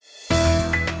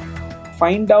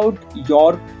find out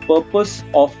your purpose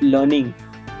of learning,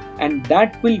 and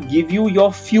that will give you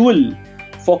your fuel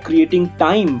for creating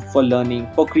time for learning,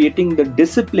 for creating the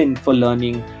discipline for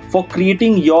learning, for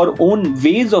creating your own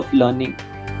ways of learning.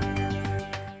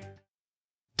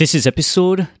 This is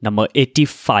episode number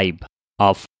 85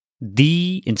 of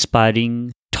The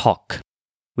Inspiring Talk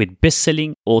with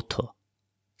best-selling author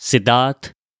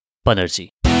Siddharth Banerjee.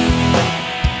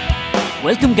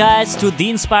 Welcome guys to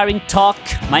The Inspiring Talk.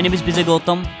 My name is Vijay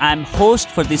Gautam. I'm host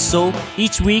for this show.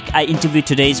 Each week I interview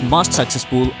today's most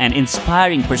successful and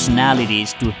inspiring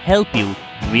personalities to help you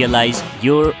realize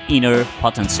your inner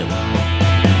potential.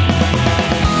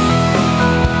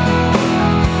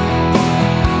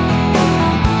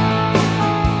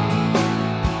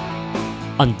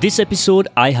 On this episode,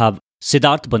 I have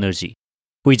Siddharth Banerjee,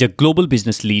 who is a global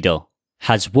business leader,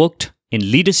 has worked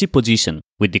in leadership position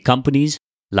with the companies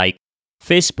like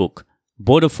Facebook,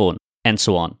 Vodafone, and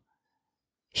so on.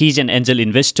 He is an angel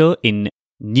investor in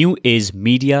new age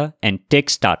media and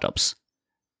tech startups,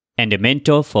 and a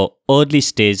mentor for early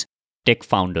stage tech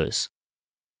founders.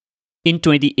 In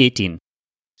 2018,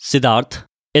 Siddharth,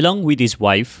 along with his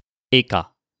wife, Eka,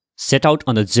 set out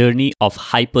on a journey of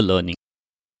hyper-learning.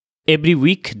 Every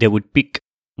week, they would pick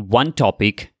one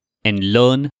topic and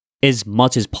learn as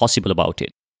much as possible about it.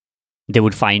 They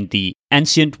would find the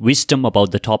ancient wisdom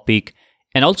about the topic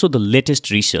and also the latest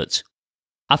research.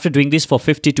 After doing this for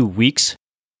 52 weeks,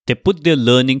 they put their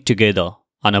learning together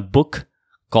on a book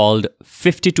called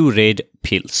 52 Red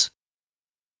Pills,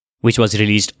 which was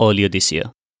released earlier this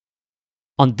year.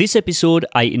 On this episode,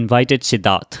 I invited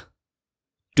Siddharth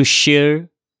to share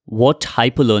what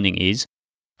hyperlearning is,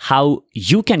 how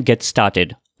you can get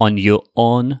started on your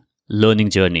own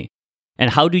learning journey, and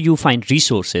how do you find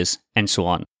resources, and so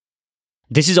on.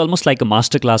 This is almost like a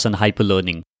masterclass on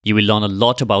hyperlearning. You will learn a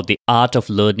lot about the art of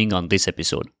learning on this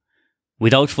episode.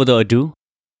 Without further ado,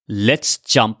 let's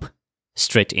jump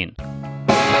straight in.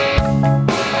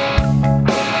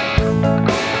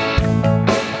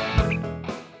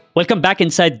 Welcome back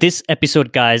inside this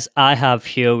episode, guys. I have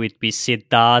here with me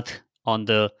Siddharth on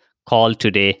the call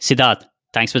today. Siddharth,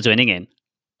 thanks for joining in.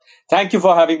 Thank you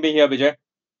for having me here, Vijay.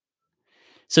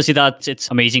 So Siddharth,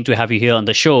 it's amazing to have you here on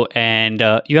the show. And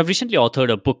you have recently authored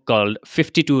a book called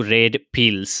 52 Red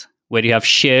Pills, where you have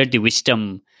shared the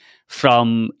wisdom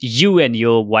from you and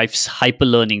your wife's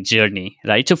hyperlearning journey,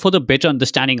 right? So for the better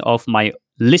understanding of my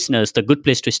listeners, the good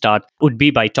place to start would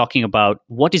be by talking about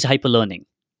what is hyperlearning.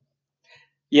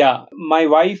 Yeah, my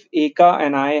wife Eka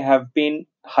and I have been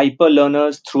hyper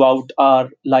learners throughout our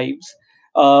lives.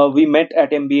 We met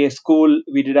at MBA school,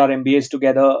 we did our MBAs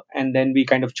together, and then we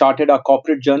kind of charted our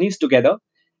corporate journeys together.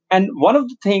 And one of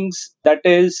the things that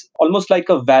is almost like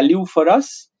a value for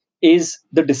us is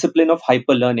the discipline of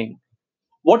hyper learning.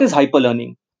 What is hyper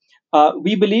learning?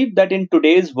 We believe that in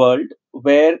today's world,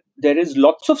 where there is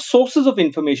lots of sources of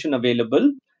information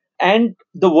available and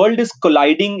the world is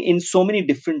colliding in so many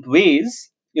different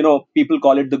ways, people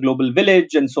call it the global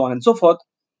village and so on and so forth,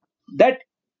 that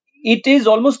it is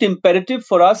almost imperative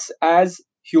for us as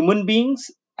human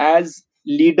beings, as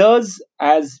leaders,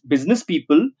 as business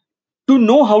people, to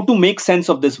know how to make sense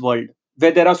of this world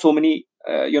where there are so many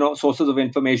sources of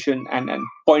information and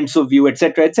points of view,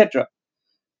 etc., etc.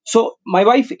 So, my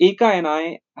wife Eka and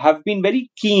I have been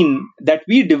very keen that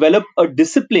we develop a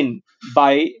discipline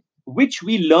by which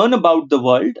we learn about the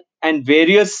world and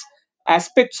various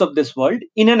aspects of this world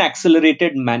in an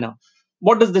accelerated manner.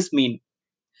 What does this mean?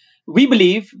 We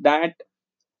believe that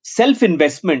self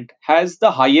investment has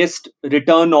the highest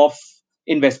return of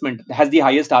investment, has the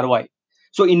highest ROI.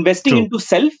 So, investing True. into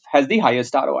self has the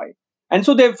highest ROI. And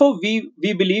so, therefore, we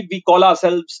believe we call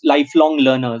ourselves lifelong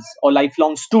learners or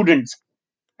lifelong students,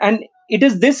 and it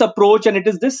is this approach and it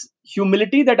is this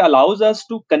humility that allows us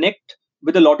to connect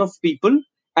with a lot of people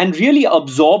and really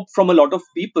absorb from a lot of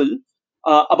people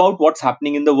about what's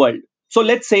happening in the world. So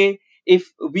let's say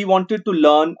if we wanted to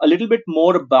learn a little bit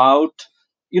more about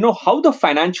how the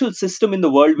financial system in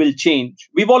the world will change.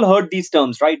 We've all heard these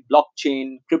terms, right?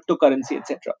 Blockchain, cryptocurrency,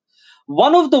 etc.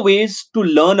 One of the ways to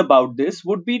learn about this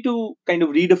would be to kind of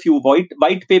read a few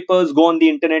white papers, go on the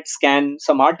internet, scan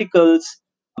some articles,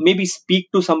 maybe speak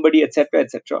to somebody, etc.,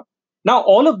 etc. Now,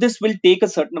 all of this will take a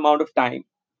certain amount of time.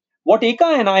 What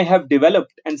Eka and I have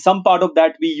developed, and some part of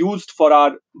that we used for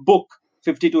our book,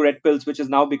 52 Red Pills, which has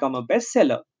now become a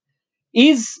bestseller,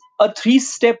 is a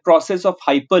three-step process of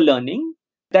hyper learning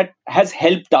that has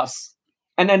helped us.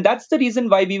 And that's the reason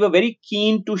why we were very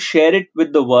keen to share it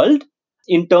with the world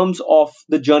in terms of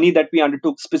the journey that we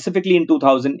undertook specifically in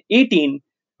 2018,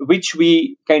 which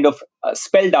we kind of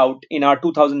spelled out in our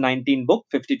 2019 book,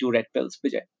 52 Red Pills,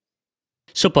 Vijay.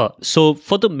 Super. So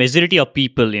for the majority of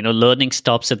people, learning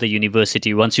stops at the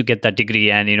university once you get that degree,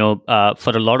 and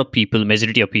for a lot of people,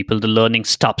 majority of people, the learning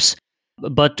stops.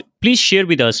 But please share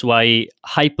with us why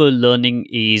hyper learning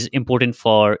is important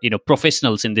for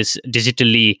professionals in this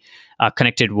digitally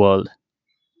connected world.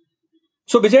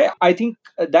 So, Vijay, I think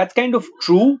that's kind of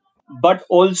true, but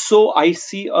also I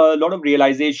see a lot of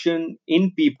realization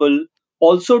in people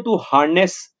also to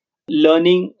harness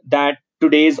learning that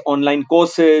today's online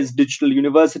courses, digital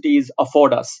universities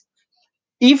afford us.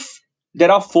 If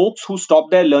there are folks who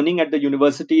stop their learning at the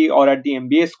university or at the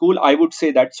MBA school, I would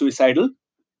say that's suicidal,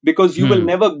 because you will Hmm.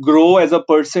 never grow as a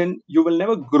person, you will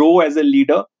never grow as a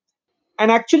leader.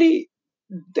 And actually,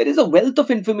 there is a wealth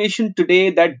of information today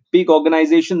that big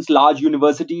organizations, large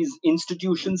universities,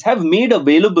 institutions have made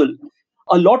available,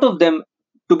 a lot of them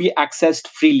to be accessed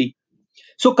freely.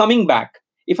 So coming back,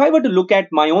 if I were to look at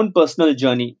my own personal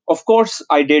journey, of course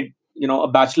I did, a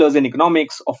bachelor's in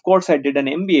economics, of course I did an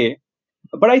MBA,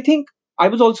 but I think I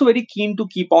was also very keen to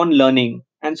keep on learning.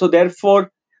 And so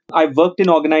therefore I've worked in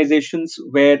organizations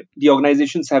where the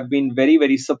organizations have been very,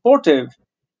 very supportive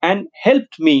and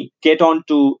helped me get on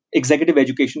to executive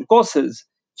education courses.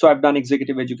 So I've done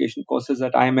executive education courses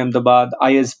at IIM Ahmedabad,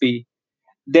 ISB.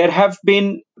 There have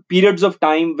been periods of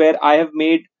time where I have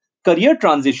made career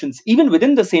transitions, even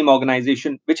within the same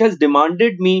organization, which has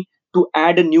demanded me to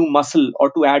add a new muscle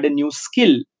or to add a new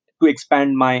skill to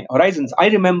expand my horizons. I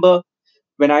remember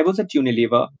when I was at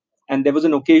Unilever, and there was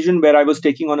an occasion where I was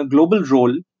taking on a global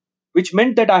role, which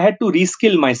meant that I had to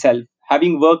reskill myself.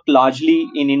 Having worked largely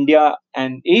in India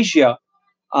and Asia,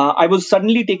 I was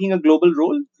suddenly taking a global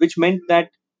role, which meant that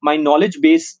my knowledge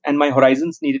base and my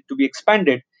horizons needed to be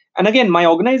expanded. And again, my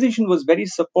organization was very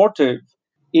supportive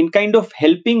in kind of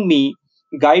helping me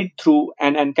guide through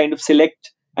and kind of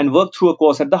select and work through a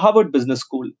course at the Harvard Business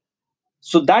School.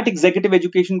 So that executive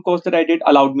education course that I did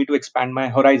allowed me to expand my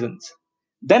horizons.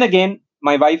 Then again,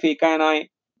 my wife Eka and I,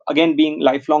 again being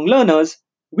lifelong learners,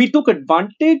 we took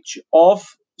advantage of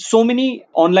so many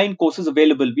online courses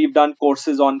available. We've done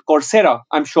courses on Coursera.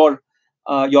 I'm sure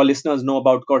your listeners know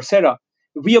about Coursera.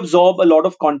 We absorb a lot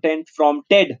of content from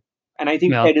TED. And I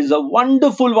think Yeah. TED is a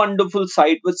wonderful, wonderful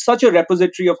site with such a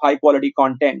repository of high quality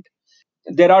content.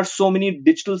 There are so many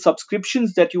digital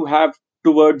subscriptions that you have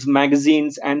towards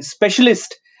magazines and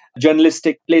specialist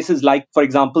journalistic places, like for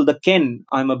example the Ken.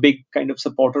 I'm a big kind of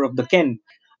supporter of the Ken.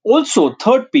 Also,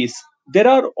 third piece, there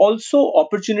are also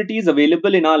opportunities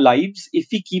available in our lives if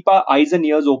we keep our eyes and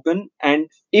ears open and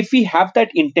if we have that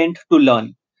intent to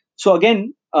learn. So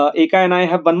again, Eka and I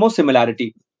have one more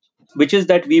similarity, which is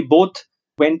that we both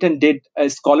went and did a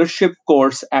scholarship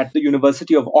course at the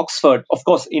University of Oxford, of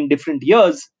course in different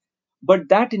years, but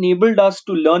that enabled us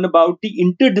to learn about the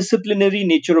interdisciplinary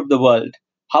nature of the world,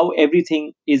 how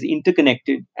everything is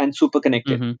interconnected and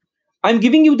superconnected. Hmm. I'm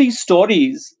giving you these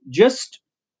stories just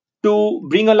to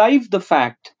bring alive the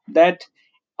fact that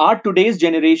our today's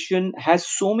generation has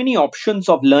so many options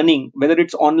of learning, whether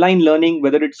it's online learning,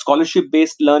 whether it's scholarship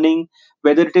based learning,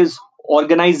 whether it is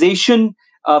organization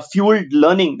fueled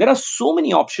learning. There are so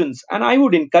many options. And I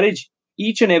would encourage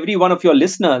each and every one of your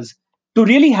listeners to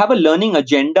really have a learning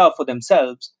agenda for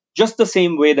themselves, just the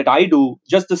same way that I do,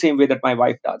 just the same way that my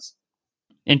wife does.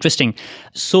 Interesting.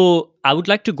 So I would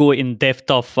like to go in depth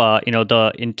of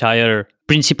the entire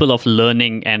principle of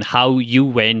learning and how you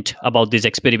went about this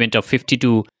experiment of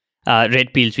 52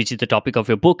 red pills, which is the topic of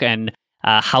your book, and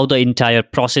how the entire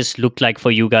process looked like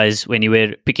for you guys when you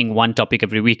were picking one topic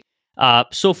every week.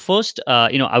 So first,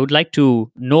 I would like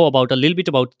to know about a little bit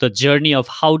about the journey of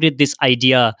how did this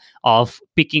idea of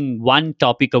picking one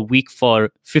topic a week for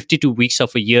 52 weeks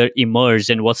of a year emerge,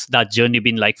 and what's that journey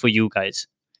been like for you guys?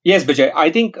 Yes, Vijay.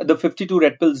 I think the 52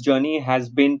 Red Pills journey has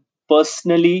been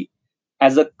personally,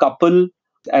 as a couple,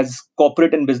 as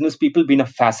corporate and business people, been a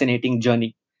fascinating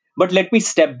journey. But let me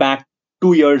step back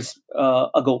 2 years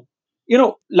ago.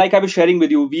 Like I was sharing with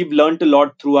you, we've learned a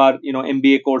lot through our,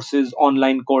 MBA courses,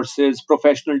 online courses,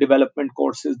 professional development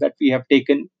courses that we have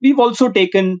taken. We've also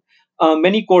taken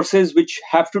many courses which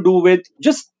have to do with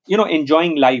just,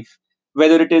 enjoying life,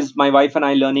 whether it is my wife and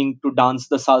I learning to dance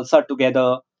the salsa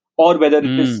together, or whether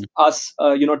it is Mm. us,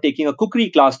 taking a cookery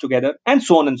class together, and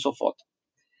so on and so forth.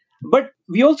 But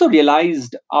we also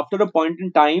realized after a point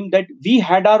in time that we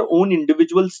had our own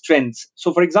individual strengths.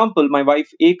 So, for example, my wife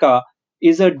Eka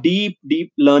is a deep,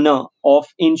 deep learner of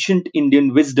ancient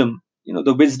Indian wisdom,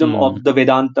 the wisdom Mm. of the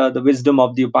Vedanta, the wisdom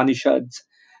of the Upanishads,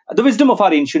 the wisdom of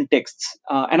our ancient texts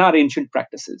and our ancient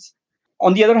practices.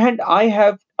 On the other hand, I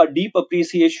have a deep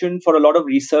appreciation for a lot of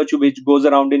research which goes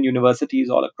around in universities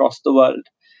all across the world,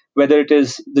 whether it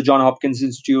is the John Hopkins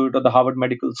Institute or the Harvard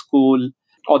Medical School.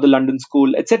 or the London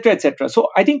School, etc., etc. So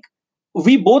I think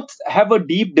we both have a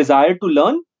deep desire to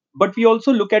learn, but we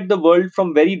also look at the world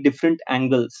from very different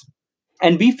angles.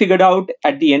 And we figured out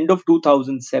at the end of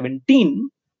 2017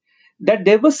 that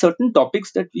there were certain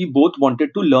topics that we both wanted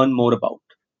to learn more about.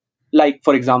 Like,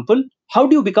 for example, how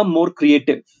do you become more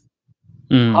creative?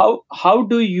 Mm, How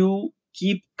do you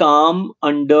keep calm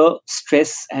under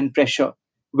stress and pressure,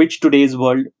 which today's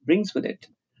world brings with it?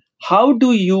 How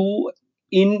do you,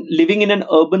 in living in an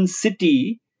urban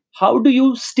city, how do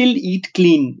you still eat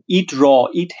clean, eat raw,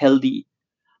 eat healthy?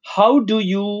 How do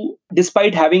you,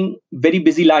 despite having very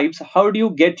busy lives, how do you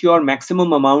get your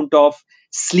maximum amount of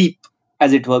sleep,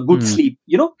 as it were, good mm, sleep,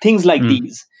 things like mm.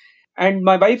 these. And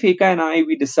my wife Eka and I,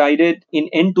 we decided in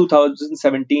end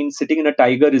 2017, sitting in a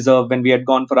tiger reserve when we had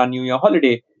gone for our New Year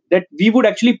holiday, that we would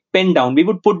actually pen down, we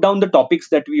would put down the topics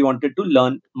that we wanted to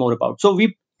learn more about. So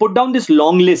we put down this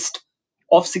long list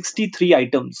of 63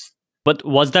 items. But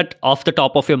was that off the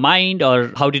top of your mind,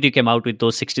 or how did you come out with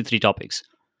those 63 topics?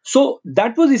 So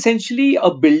that was essentially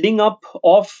a building up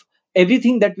of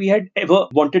everything that we had ever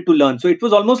wanted to learn. So it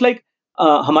was almost like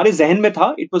हमारे जहन में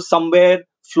था, it was somewhere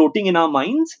floating in our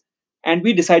minds, and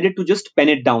we decided to just pen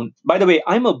it down. By the way,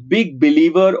 I'm a big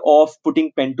believer of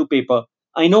putting pen to paper.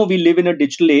 I know we live in a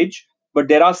digital age, but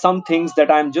there are some things that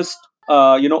I'm just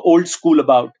old school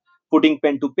about. Putting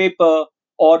pen to paper,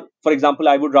 or for example,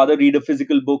 I would rather read a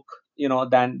physical book,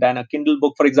 than a Kindle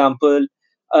book, for example.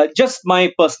 Just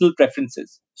my personal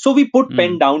preferences. So we put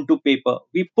pen Mm, down to paper.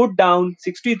 We put down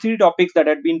 63 topics that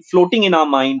had been floating in our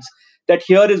minds, that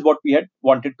here is what we had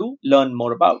wanted to learn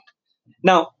more about.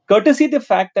 Now, courtesy the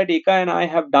fact that Eka and I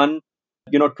have done,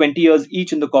 20 years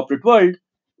each in the corporate world,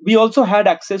 we also had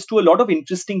access to a lot of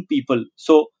interesting people.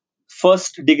 So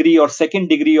first degree or second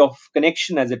degree of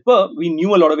connection, as it were, we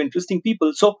knew a lot of interesting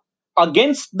people. So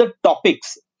against the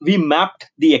topics, we mapped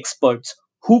the experts.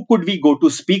 Who could we go to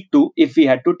speak to if we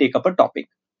had to take up a topic?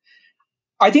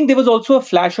 I think there was also a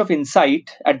flash of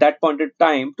insight at that point in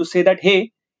time to say that,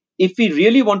 hey, if we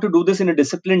really want to do this in a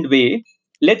disciplined way,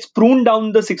 let's prune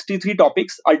down the 63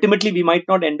 topics. Ultimately, we might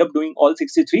not end up doing all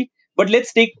 63, but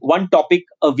let's take one topic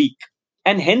a week.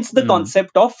 And hence the mm.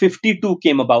 concept of 52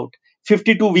 came about,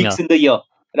 52 Yeah, weeks in the year,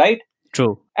 right?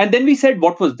 true. And then we said,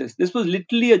 what was this? This was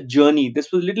literally a journey.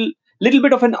 This was little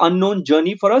bit of an unknown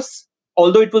journey for us.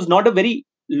 Although it was not a very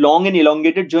long and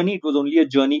elongated journey, it was only a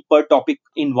journey per topic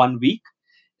in 1 week.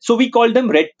 So we called them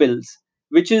red pills,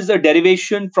 which is a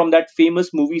derivation from that famous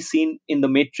movie scene in The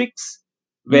Matrix,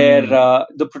 where Mm,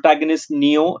 the protagonist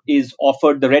Neo is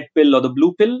offered the red pill or the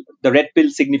blue pill, the red pill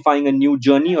signifying a new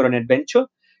journey or an adventure.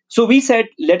 So we said,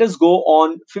 let us go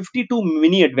on 52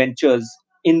 mini adventures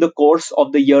in the course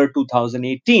of the year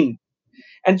 2018.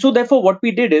 And so, therefore, what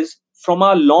we did is from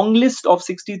our long list of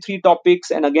 63 topics,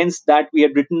 and against that, we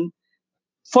had written,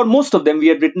 for most of them, we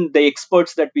had written the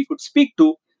experts that we could speak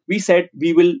to. We said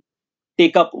we will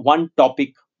take up one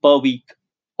topic per week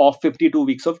of 52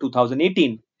 weeks of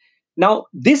 2018. Now,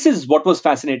 this is what was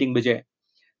fascinating, Vijay.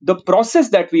 The process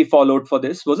that we followed for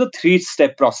this was a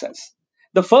three-step process.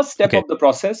 The first step okay. of the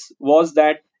process was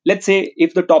that, let's say,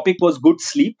 if the topic was good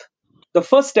sleep, the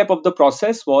first step of the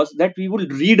process was that we will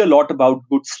read a lot about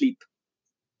good sleep.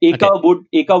 Okay.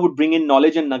 Eka would bring in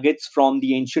knowledge and nuggets from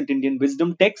the ancient Indian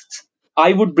wisdom texts.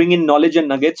 I would bring in knowledge and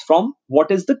nuggets from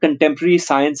what is the contemporary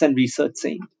science and research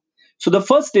saying. So the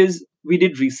first is we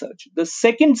did research. The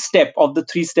second step of the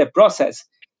three-step process,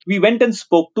 we went and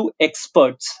spoke to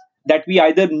experts that we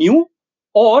either knew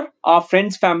or our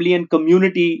friends, family, and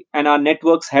community and our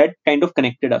networks had kind of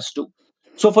connected us to.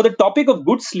 So for the topic of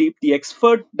good sleep, the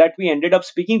expert that we ended up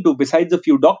speaking to, besides a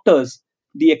few doctors,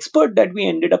 the expert that we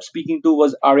ended up speaking to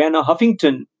was Ariana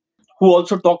Huffington, who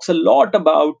also talks a lot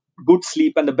about good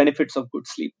sleep and the benefits of good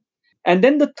sleep. And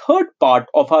then the third part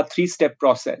of our three-step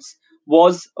process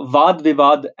was Vad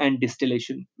Vivad and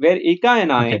distillation, where Eka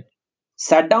and I Okay.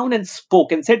 sat down and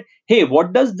spoke and said, hey,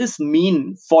 what does this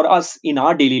mean for us in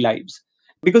our daily lives?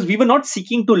 Because we were not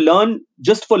seeking to learn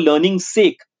just for learning's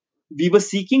sake. We were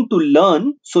seeking to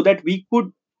learn so that we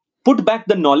could put back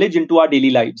the knowledge into our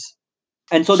daily lives.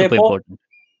 And so, Super therefore, important.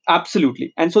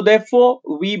 absolutely. And so, therefore,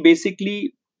 we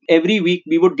basically every week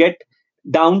we would get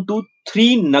down to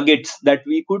three nuggets that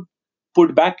we could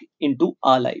put back into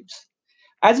our lives.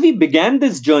 As we began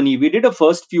this journey, we did a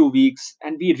first few weeks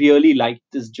and we really liked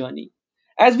this journey.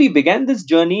 As we began this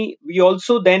journey, we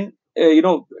also then,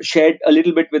 shared a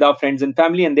little bit with our friends and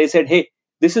family, and they said, hey,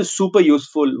 this is super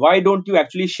useful. Why don't you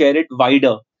actually share it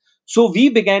wider? So we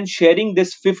began sharing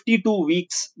this 52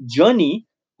 weeks journey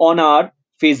on our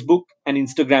Facebook and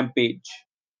Instagram page.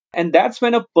 And that's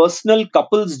when a personal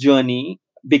couple's journey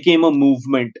became a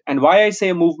movement. And why I say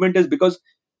a movement is because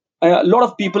a lot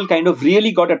of people kind of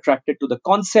really got attracted to the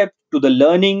concept, to the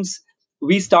learnings.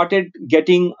 We started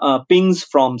getting pings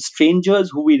from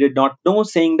strangers who we did not know,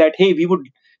 saying that, hey,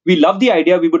 we love the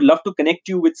idea, we would love to connect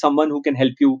you with someone who can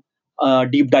help you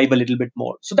deep dive a little bit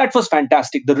more. So that was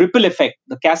fantastic. The ripple effect,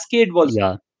 the cascade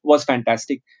Yeah. was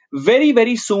fantastic. Very,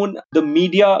 very soon the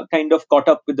media kind of caught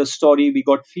up with the story. We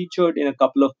got featured in a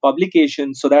couple of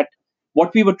publications, so that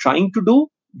what we were trying to do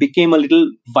became a little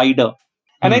wider.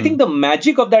 And I think Hmm. the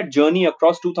magic of that journey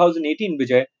across 2018,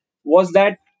 Vijay, was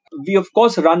that we, of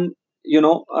course, run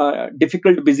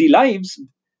difficult, busy lives,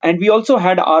 and we also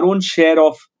had our own share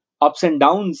of ups and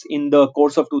downs in the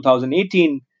course of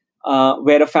 2018,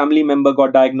 where a family member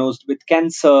got diagnosed with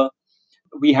cancer.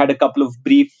 We had a couple of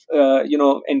brief,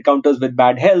 encounters with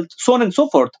bad health, so on and so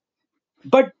forth.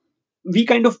 But we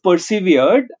kind of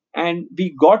persevered, and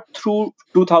we got through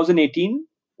 2018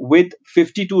 with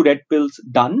 52 red pills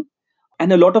done,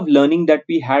 and a lot of learning that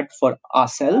we had for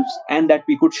ourselves and that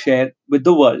we could share with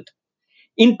the world.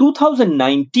 In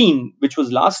 2019, which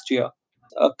was last year,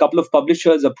 a couple of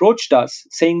publishers approached us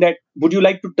saying that, would you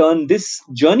like to turn this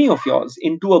journey of yours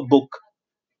into a book?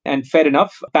 And fair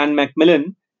enough, Pan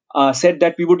Macmillan said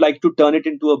that we would like to turn it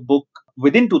into a book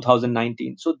within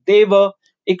 2019. So they were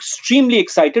extremely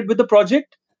excited with the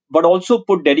project, but also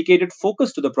put dedicated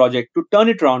focus to the project to turn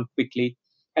it around quickly.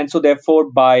 And so,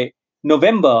 therefore, by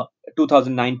November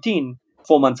 2019,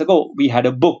 4 months ago, we had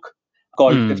a book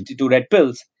called Hmm. 52 Red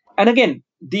Pills. And again,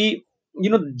 the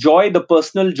joy, the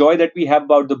personal joy that we have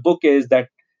about the book is that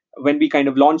when we kind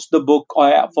of launched the book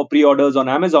for pre-orders on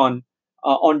Amazon,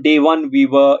 on day one, we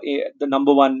were the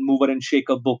number one mover and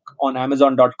shaker book on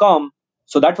Amazon.com.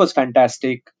 So that was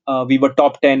fantastic. We were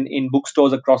top 10 in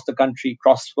bookstores across the country,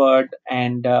 Crossword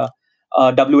and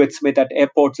W.H. Smith at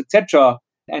airports, etc.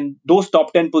 And those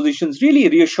top 10 positions really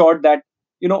reassured that,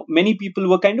 many people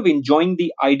were kind of enjoying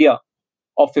the idea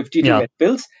of 52 Yeah. red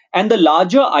pills and the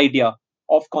larger idea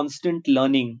of constant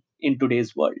learning in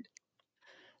today's world.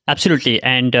 Absolutely.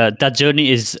 And that journey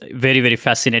is very, very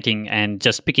fascinating. And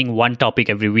just picking one topic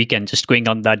every week and just going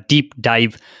on that deep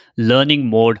dive learning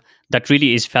mode, that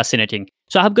really is fascinating.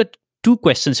 So I've got two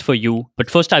questions for you. But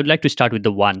first, I would like to start with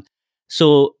the one.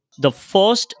 So the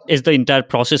first is the entire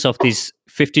process of this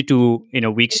 52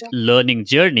 weeks learning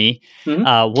journey.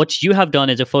 Mhm. What you have done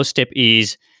as a first step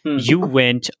is Hmm. you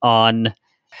went on,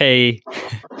 hey,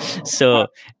 Uh, so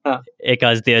uh,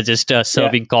 because they are just yeah.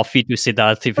 serving coffee to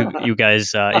Siddharth. If you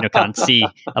guys can't see,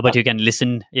 but you can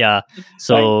listen. Yeah. Thank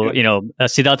So you.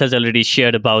 Siddharth has already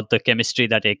shared about the chemistry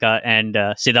that Eka and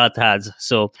Siddharth has.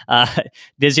 So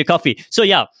there's your coffee. So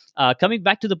yeah. Coming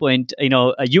back to the point,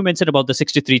 you mentioned about the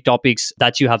 63 topics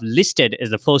that you have listed as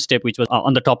the first step, which was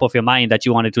on the top of your mind that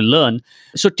you wanted to learn.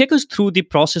 So take us through the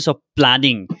process of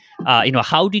planning.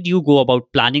 How did you go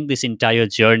about planning this entire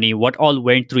journey? What all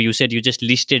went through? You said you just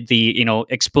listed the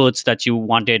experts that you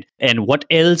wanted, and what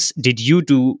else did you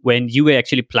do when you were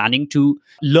actually planning to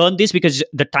learn this? Because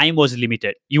the time was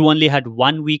limited, you only had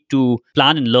 1 week to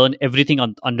plan and learn everything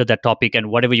under that topic and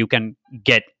whatever you can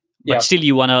get, but Yeah. still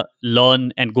you want to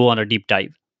learn and go on a deep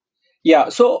dive. Yeah,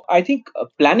 so I think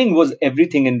planning was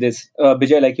everything in this.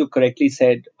 Bijay, like you correctly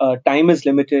said, time is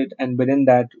limited, and within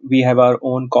that, we have our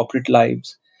own corporate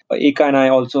lives. Eka and I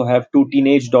also have two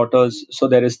teenage daughters, so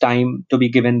there is time to be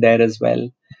given there as well.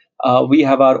 We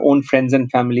have our own friends and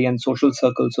family and social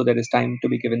circles, so there is time to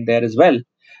be given there as well.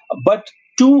 But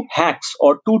two hacks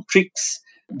or two tricks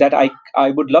that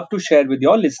I would love to share with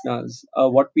your listeners,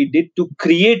 what we did to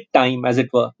create time, as it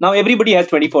were. Now, everybody has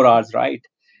 24 hours, right?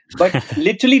 But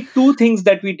literally, two things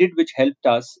that we did which helped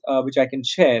us, which I can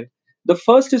share. The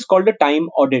first is called a time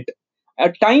audit. A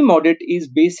time audit is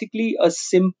basically a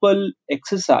simple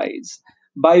exercise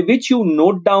by which you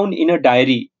note down in a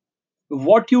diary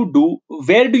what you do,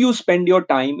 where do you spend your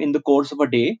time in the course of a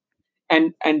day,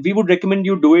 and we would recommend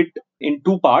you do it in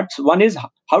two parts. One is,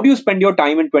 how do you spend your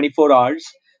time in 24 hours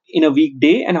in a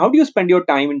weekday, and how do you spend your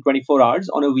time in 24 hours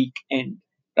on a weekend,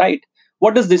 right?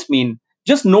 What does this mean?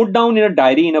 Just note down in a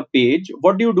diary, in a page,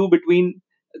 what do you do between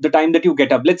the time that you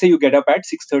get up. Let's say you get up at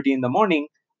 6:30 in the morning.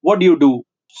 What do you do?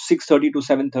 6:30 to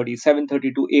 7:30,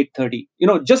 7:30 to 8:30,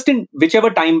 just in whichever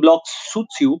time block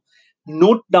suits you.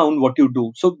 Note down what you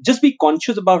do. So just be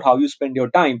conscious about how you spend your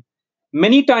time.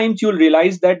 Many times you'll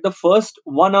realize that the first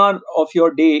 1 hour of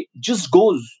your day just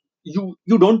goes. You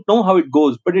don't know how it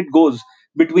goes, but it goes.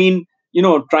 Between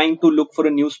trying to look for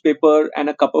a newspaper and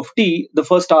a cup of tea, the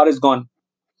first hour is gone.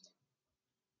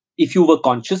 If you were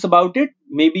conscious about it,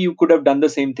 maybe you could have done the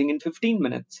same thing in 15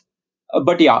 minutes.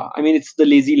 But yeah, I mean, it's the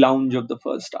lazy lounge of the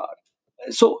first hour.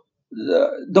 So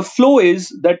the flow is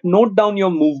that note down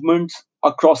your movements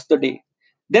across the day.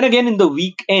 Then again, in the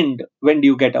weekend, when do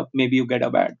you get up? Maybe you get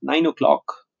up at 9 o'clock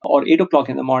or 8 o'clock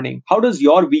in the morning. How does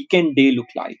your weekend day look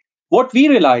like? What we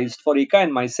realized for Eka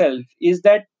and myself is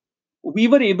that we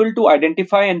were able to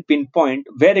identify and pinpoint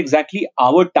where exactly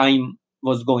our time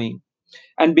was going.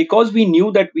 And because we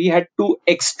knew that we had to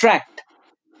extract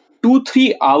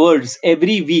 2-3 hours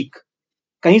every week,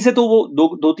 कहीं से तो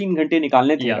वो दो तीन घंटे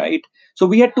निकालने थे, Yeah. right? So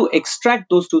we had to extract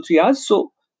those 2-3 hours.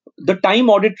 So the time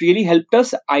audit really helped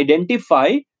us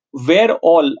identify where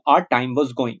all our time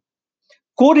was going.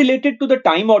 Correlated to the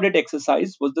time audit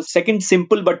exercise was the second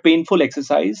simple but painful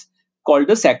exercise called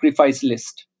the sacrifice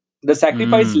list. The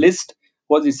sacrifice Mm, list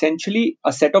was essentially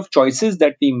a set of choices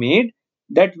that we made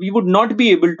that we would not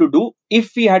be able to do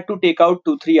if we had to take out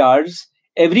 2-3 hours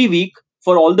every week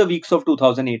for all the weeks of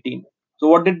 2018. So,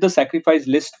 what did the sacrifice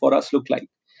list for us look like?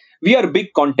 We are big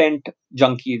content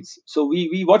junkies, so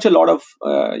we watch a lot of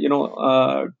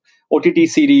OTT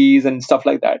series and stuff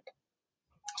like that.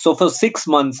 So for 6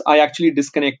 months, I actually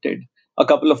disconnected a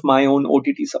couple of my own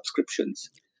OTT subscriptions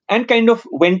and kind of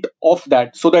went off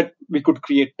that so that we could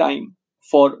create time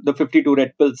for the 52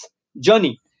 Red Pills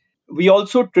journey. We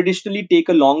also traditionally take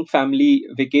a long family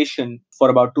vacation for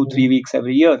about 2-3 weeks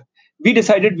every year. We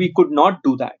decided we could not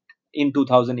do that in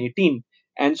 2018.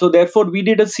 And so, therefore, we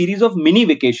did a series of mini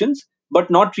vacations, but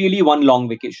not really one long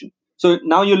vacation. So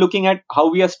now you're looking at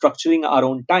how we are structuring our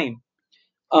own time.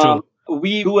 true.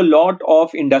 We do a lot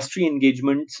of industry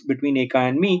engagements between Eka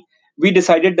and me. We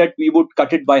decided that we would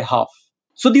cut it by half.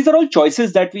 So these are all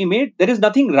choices that we made. There is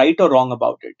nothing right or wrong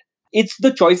about it. It's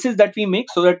the choices that we make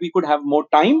so that we could have more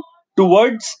time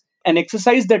towards an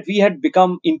exercise that we had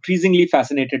become increasingly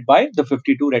fascinated by, the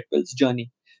 52 Red Pills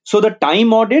journey. So the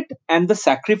time audit and the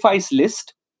sacrifice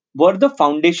list were the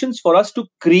foundations for us to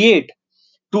create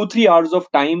 2-3 hours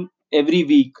of time every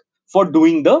week for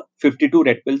doing the 52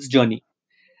 Red Pills journey.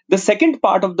 The second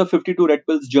part of the 52 Red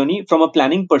Pills journey, from a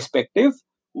planning perspective,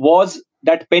 was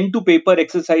that pen to paper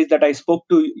exercise that I spoke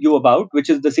to you about, which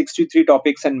is the 63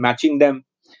 topics and matching them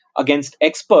against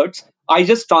experts. I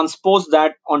just transposed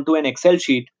that onto an Excel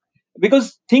sheet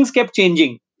because things kept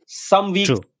changing. Some weeks,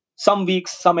 True.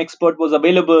 some expert was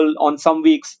available. On some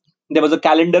weeks, there was a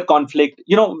calendar conflict.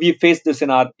 We faced this in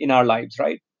our lives,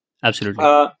 right? Absolutely.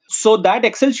 So that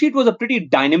Excel sheet was a pretty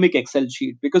dynamic Excel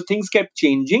sheet because things kept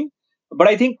changing. But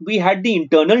I think we had the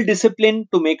internal discipline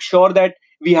to make sure that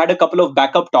we had a couple of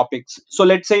backup topics. So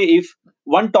let's say if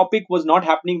one topic was not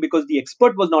happening because the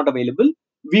expert was not available,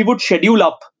 we would schedule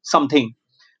up something.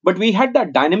 But we had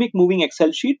that dynamic moving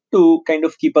Excel sheet to kind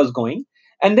of keep us going.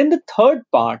 And then the third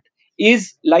part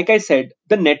is, like I said,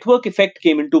 the network effect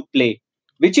came into play,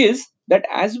 which is that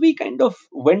as we kind of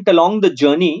went along the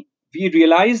journey, we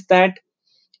realized that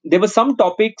there were some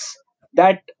topics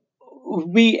that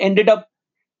we ended up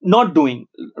not doing,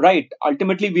 right?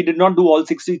 Ultimately, we did not do all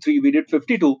 63, we did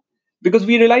 52 because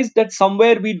we realized that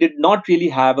somewhere we did not really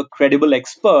have a credible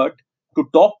expert to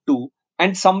talk to.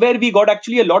 And somewhere we got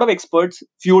actually a lot of experts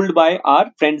fueled by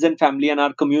our friends and family and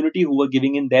our community who were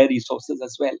giving in their resources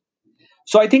as well.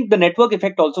 So I think the network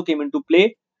effect also came into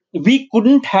play. We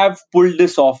couldn't have pulled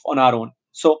this off on our own.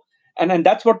 So, and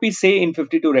that's what we say in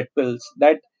 52 Red Pills,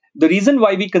 that the reason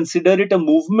why we consider it a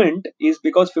movement is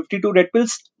because 52 Red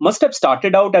Pills must have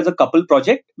started out as a couple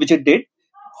project, which it did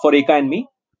for Eka and me.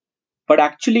 But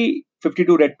actually,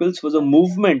 52 Red Pills was a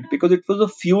movement because it was a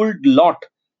fueled lot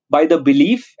by the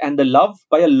belief and the love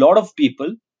by a lot of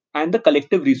people and the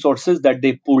collective resources that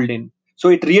they pulled in. So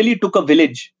it really took a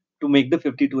village to make the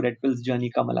 52 Red Pills journey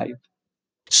come alive.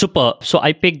 Super. So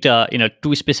I picked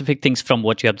two specific things from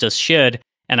what you have just shared,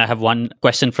 and I have one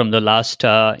question from the last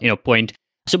point.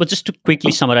 So, but just to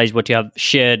quickly summarize what you have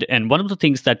shared, and one of the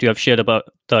things that you have shared about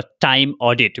the time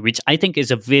audit, which I think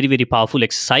is a very very powerful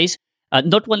exercise.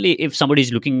 Not only if somebody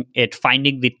is looking at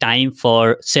finding the time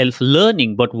for self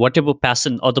learning, but whatever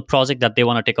passion or the project that they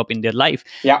want to take up in their life,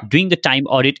 Yeah. doing the time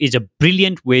audit is a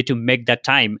brilliant way to make that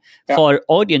time. Yeah. For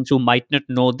audience who might not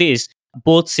know this,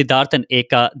 both Siddharth and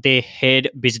Eka, they head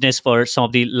business for some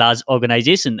of the large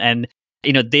organization, and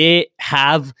they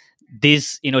have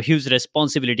this huge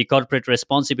responsibility, corporate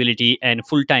responsibility and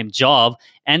full-time job,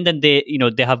 and then they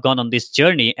have gone on this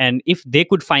journey. And if they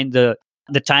could find the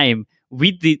time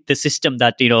with the system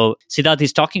that Siddharth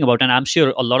is talking about, and I'm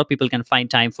sure a lot of people can find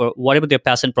time for whatever their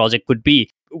passion project could be,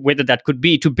 whether that could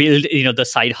be to build the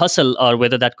side hustle, or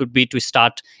whether that could be to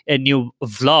start a new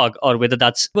vlog, or whether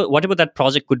that's whatever that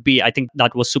project could be. I think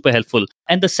that was super helpful.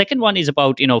 And the second one is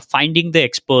about finding the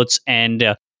experts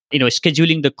and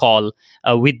scheduling the call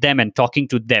with them and talking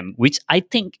to them, which I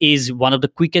think is one of the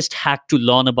quickest hack to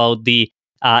learn about the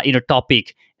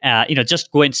topic,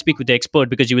 just go and speak with the expert,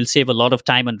 because you will save a lot of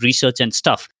time on research and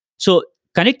stuff. So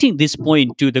connecting this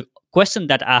point to the question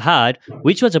that I had,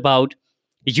 which was about,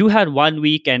 you had 1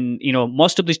 week, and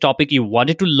most of this topic you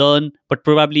wanted to learn, but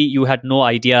probably you had no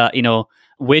idea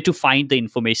where to find the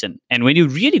information. And when you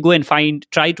really go and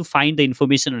try to find the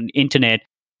information on the internet,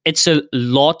 it's a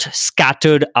lot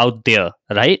scattered out there,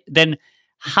 right? Then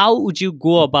how would you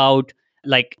go about,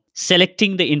 like,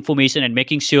 selecting the information and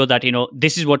making sure that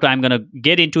this is what I'm going to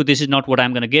get into, this is not what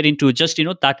I'm going to get into, just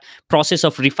that process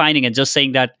of refining and just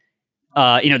saying that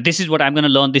this is what I'm going to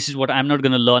learn, this is what I'm not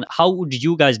going to learn. How would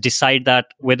you guys decide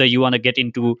that, whether you want to get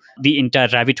into the entire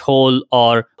rabbit hole,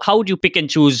 or how would you pick and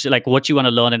choose, like, what you want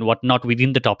to learn and what not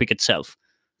within the topic itself?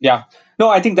 Yeah. No,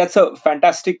 I think that's a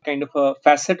fantastic kind of a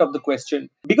facet of the question,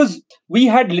 because we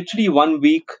had literally 1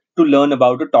 week to learn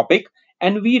about a topic,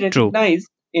 and we True. recognize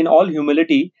in all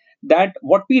humility that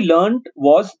what we learned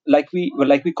was, like we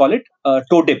call it,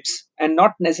 toe dips, and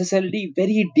not necessarily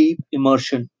very deep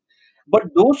immersion. But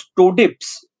those toe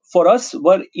dips for us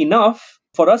were enough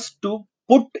for us to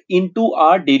put into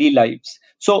our daily lives.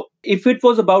 So if it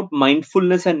was about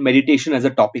mindfulness and meditation as a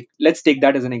topic, let's take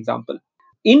that as an example.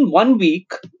 In 1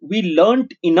 week, we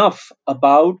learned enough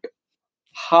about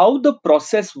how the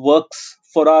process works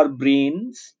for our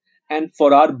brains and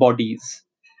for our bodies.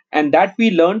 And that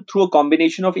we learned through a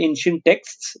combination of ancient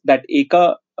texts that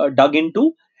Eka dug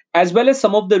into, as well as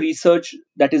some of the research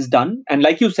that is done. And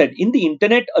like you said, in the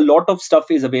internet, a lot of stuff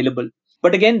is available.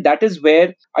 But again, that is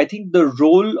where I think the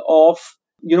role of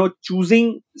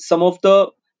choosing some of the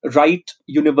right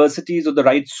universities or the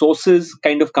right sources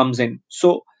kind of comes in.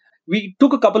 So we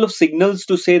took a couple of signals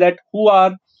to say that who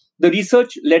are the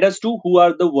research led us to who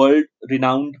are the world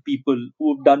renowned people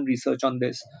who have done research on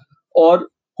this, or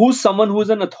who's someone who's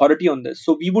an authority on this.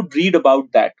 So we would read about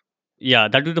that. Yeah,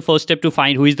 that was the first step, to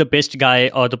find who is the best guy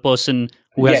or the person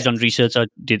who has Yes, done research or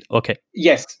did. Okay.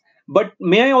 yes. But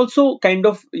may I also kind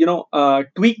of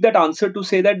tweak that answer to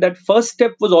say that that first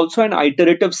step was also an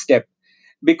iterative step,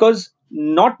 because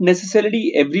not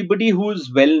necessarily everybody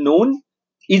who's well known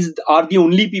is are the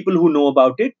only people who know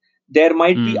about it. There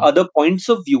might be Mm, other points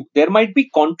of view, there might be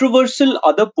controversial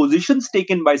other positions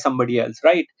taken by somebody else,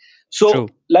 right? So true.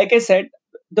 like I said,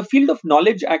 the field of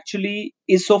knowledge actually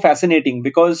is so fascinating,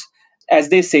 because as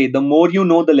they say, the more you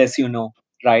know, the less you know,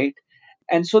 right?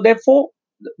 And so therefore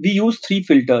we use three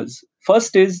filters.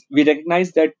 First is we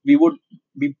recognize that we would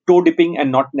be toe dipping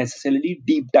and not necessarily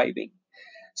deep diving.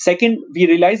 Second, we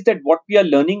realize that what we are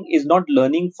learning is not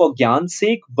learning for Gyan's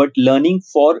sake, but learning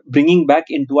for bringing back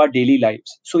into our daily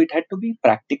lives. So it had to be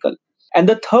practical. And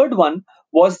the third one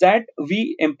was that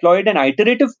we employed an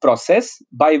iterative process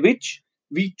by which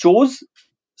we chose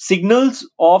signals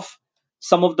of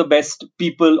some of the best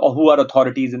people or who are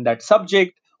authorities in that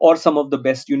subject, or some of the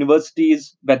best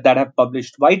universities that have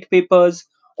published white papers,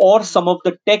 or some of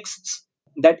the texts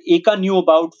that Eka knew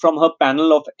about from her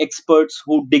panel of experts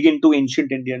who dig into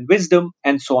ancient Indian wisdom,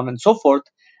 and so on and so forth.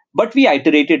 But we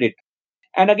iterated it.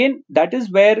 And again, that is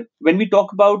where, when we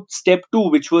talk about step two,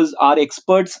 which was our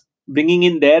experts bringing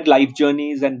in their life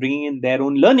journeys and bringing in their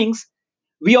own learnings,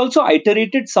 we also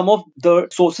iterated some of the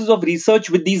sources of research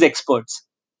with these experts.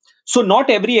 So, not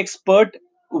every expert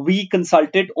we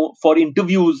consulted for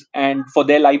interviews and for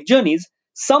their life journeys.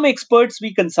 Some experts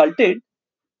we consulted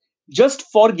just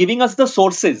for giving us the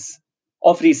sources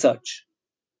of research.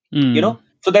 Mm,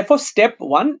 So therefore, step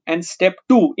one and step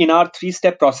two in our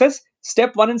three-step process,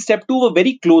 step one and step two were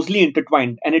very closely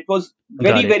intertwined, and it was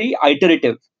very, got it. very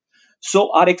iterative.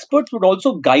 So our experts would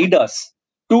also guide us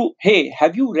to, hey,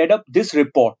 have you read up this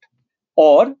report?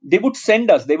 Or they would send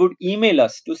us, they would email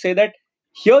us to say that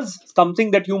here's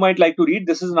something that you might like to read.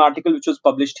 This is an article which was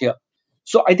published here.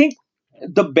 So I think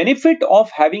the benefit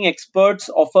of having experts,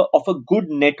 of a good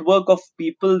network of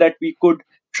people that we could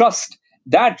trust,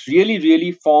 that really,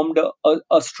 really formed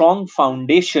a strong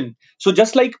foundation. So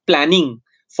just like planning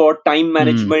for time Mm.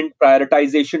 management,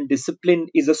 prioritization, discipline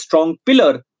is a strong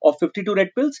pillar of 52 Red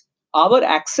Pills, our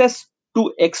access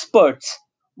to experts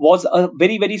was a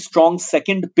very, very strong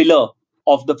second pillar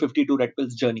of the 52 Red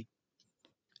Pills journey.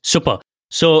 Super.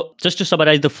 So, just to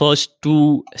summarize the first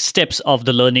two steps of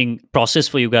the learning process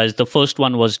for you guys, the first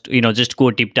one was, just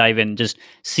go deep dive and just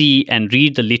see and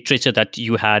read the literature that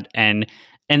you had, and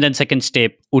then second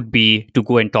step would be to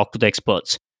go and talk to the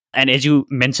experts. And as you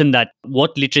mentioned, that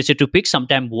what literature to pick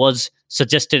sometimes was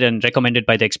suggested and recommended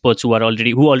by the experts who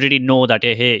already know that,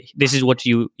 hey, this is what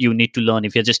you need to learn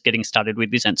if you're just getting started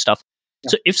with this and stuff. Yeah.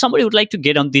 So if somebody would like to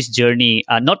get on this journey,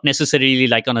 not necessarily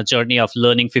like on a journey of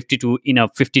learning 52 in a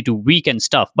 52 week and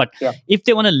stuff, but Yeah. if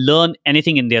they want to learn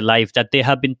anything in their life that they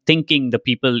have been thinking, the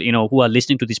people who are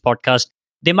listening to this podcast,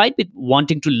 they might be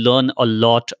wanting to learn a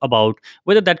lot about,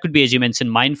 whether that could be, as you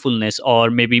mentioned, mindfulness, or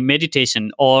maybe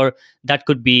meditation, or that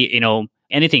could be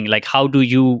anything like how do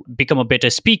you become a better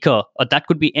speaker, or that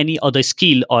could be any other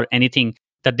skill or anything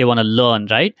that they want to learn,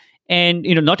 right? And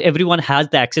not everyone has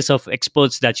the access of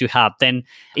experts that you have. Then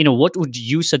what would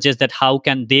you suggest, that how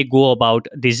can they go about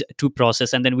these two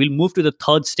process? And then we'll move to the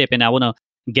third step, and I want to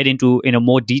get into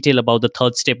more detail about the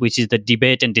third step, which is the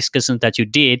debate and discussions that you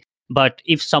did. But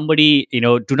if somebody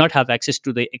do not have access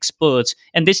to the experts,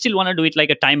 and they still want to do it like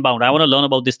a time bound, I want to learn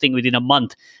about this thing within a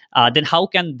month, then how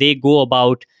can they go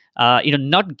about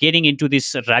not getting into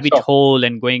this rabbit Sure. hole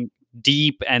and going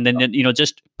deep, and then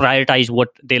just prioritize what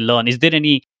they learn? Is there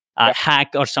any Yeah.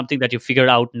 hack or something that you figured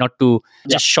out not to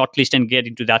Yeah. just shortlist and get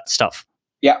into that stuff?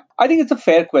 Yeah, I think it's a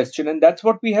fair question. And that's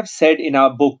what we have said in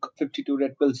our book, 52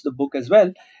 Red Pills, the book as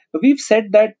well. We've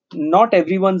said that not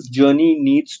everyone's journey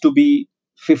needs to be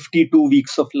 52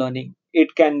 weeks of learning.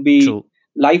 It can be True.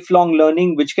 lifelong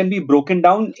learning, which can be broken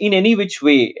down in any which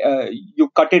way. You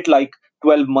cut it like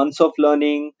 12 months of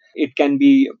learning, it can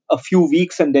be a few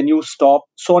weeks and then you stop,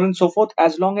 so on and so forth,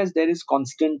 as long as there is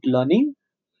constant learning.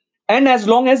 And as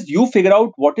long as you figure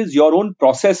out what is your own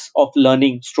process of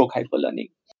learning, stroke hyper learning.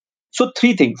 So,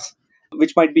 three things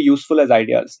which might be useful as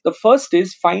ideas. The first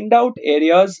is find out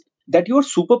areas that you're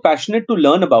super passionate to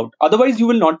learn about. Otherwise, you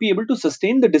will not be able to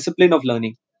sustain the discipline of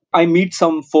learning. I meet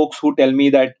some folks who tell me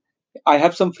that I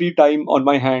have some free time on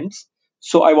my hands,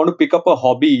 so I want to pick up a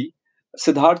hobby.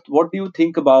 Siddharth, what do you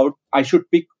think about I should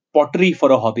pick pottery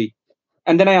for a hobby?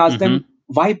 And then I asked Mm-hmm. them,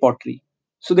 why pottery?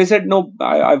 So they said, no,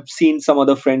 I've seen some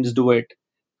other friends do it.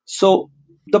 So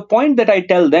the point that I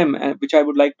tell them, and which I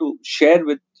would like to share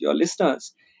with your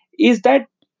listeners, is that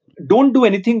don't do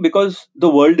anything because the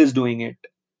world is doing it.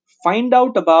 Find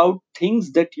out about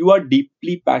things that you are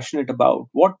deeply passionate about.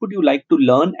 What would you like to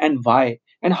learn and why?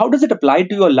 And how does it apply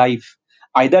to your life,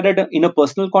 either in a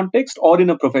personal context or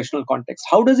in a professional context?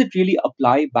 How does it really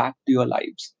apply back to your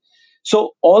lives?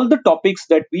 So, all the topics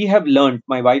that we have learned,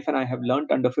 my wife and I have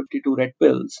learned under 52 Red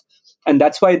Pills, and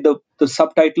that's why the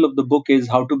subtitle of the book is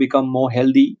How to Become More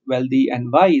Healthy, Wealthy,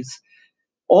 and Wise.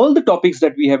 All the topics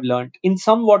that we have learned in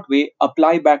somewhat way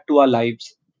apply back to our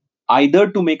lives, either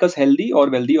to make us healthy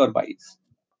or wealthy or wise.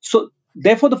 So,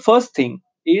 therefore, the first thing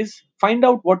is find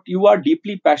out what you are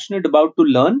deeply passionate about to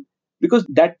learn, because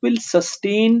that will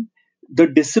sustain the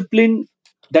discipline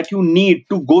that you need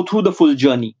to go through the full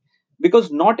journey.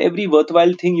 Because not every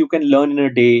worthwhile thing you can learn in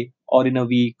a day or in a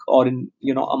week or in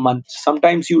a month.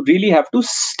 Sometimes you really have to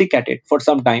stick at it for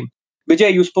some time.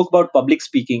 Vijay, you spoke about public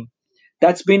speaking.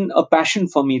 That's been a passion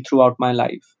for me throughout my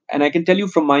life. And I can tell you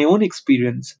from my own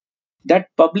experience that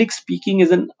public speaking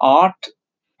is an art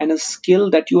and a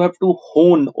skill that you have to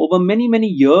hone over many, many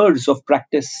years of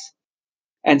practice.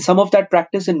 And some of that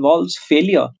practice involves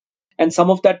failure, and some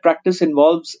of that practice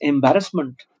involves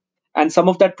embarrassment, and some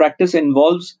of that practice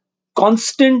involves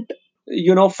constant,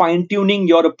 fine tuning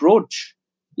your approach.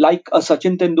 Like a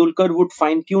Sachin Tendulkar would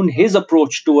fine tune his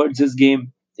approach towards his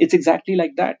game. It's exactly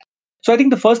like that. So I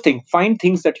think the first thing, find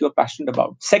things that you're passionate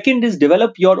about. Second is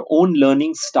develop your own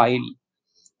learning style.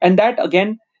 And that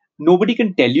again, nobody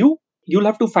can tell you. You'll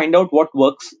have to find out what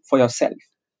works for yourself.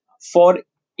 For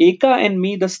Eka and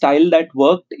me, the style that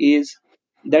worked is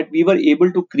that we were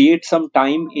able to create some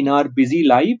time in our busy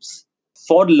lives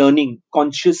for learning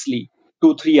consciously,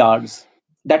 2 3 hours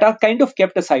that are kind of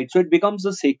kept aside. So it becomes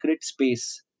a sacred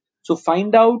space. So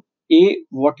find out A,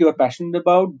 what you're passionate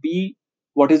about, B,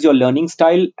 what is your learning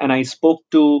style. And I spoke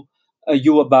to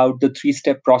you about the 3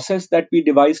 step process that we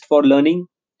devised for learning.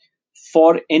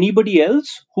 For anybody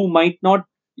else who might not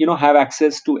have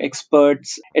access to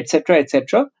experts,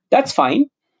 etc., that's fine,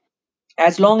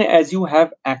 as long as you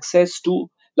have access to,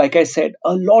 like I said,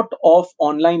 a lot of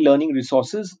online learning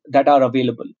resources that are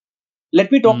available.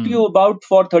 Let me talk to you Mm. about,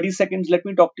 for 30 seconds, let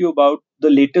me talk to you about the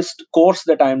latest course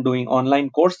that I am doing, online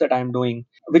course that I am doing,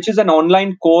 which is an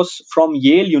online course from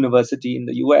Yale University in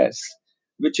the US,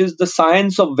 which is the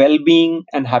science of well-being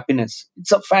and happiness.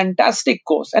 It's a fantastic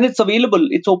course and it's available,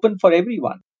 it's open for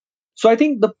everyone. So I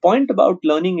think the point about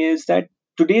learning is that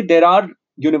today there are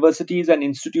universities and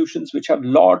institutions which have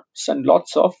lots and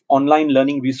lots of online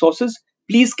learning resources.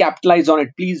 Please capitalize on it.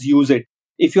 Please use it.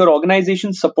 If your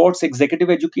organization supports executive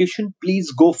education,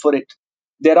 please go for it.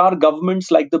 There are governments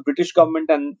like the British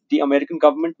government and the American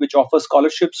government which offer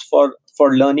scholarships for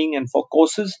learning and for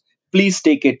courses. Please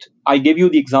take it. I gave you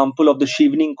the example of the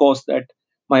Shivening course that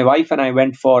my wife and I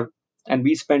went for. and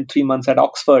we spent 3 months at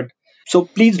Oxford. So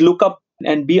please look up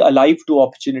and be alive to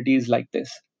opportunities like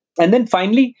this. And then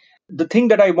finally, the thing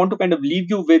that I want to kind of leave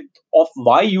you with of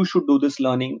why you should do this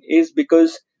learning is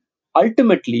because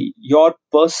ultimately your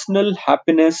personal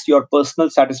happiness, your personal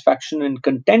satisfaction and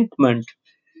contentment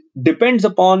depends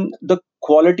upon the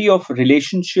quality of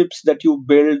relationships that you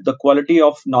build, the quality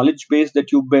of knowledge base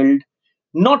that you build,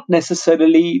 not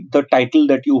necessarily the title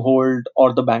that you hold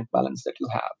or the bank balance that you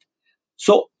have.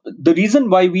 So, the reason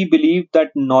why we believe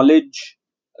that knowledge,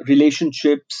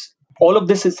 relationships, all of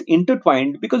this is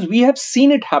intertwined because we have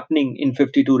seen it happening in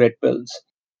 52 Red Pills.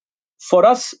 For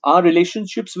us, our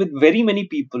relationships with very many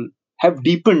people have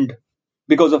deepened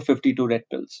because of 52 Red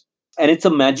Pills. And it's a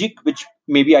magic which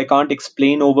maybe I can't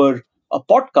explain over a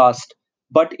podcast,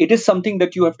 but it is something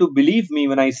that you have to believe me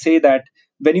when I say that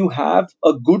when you have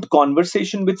a good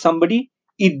conversation with somebody,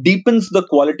 it deepens the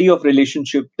quality of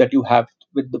relationship that you have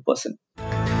with the person.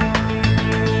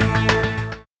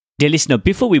 Dear listener,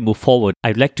 before we move forward,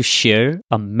 I'd like to share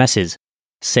a message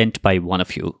sent by one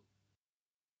of you.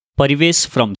 Parivesh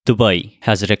from Dubai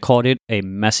has recorded a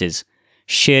message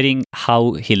sharing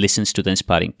how he listens to the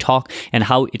Inspiring Talk and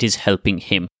how it is helping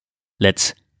him.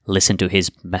 Let's listen to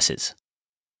his message.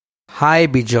 Hi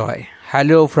Bijoy,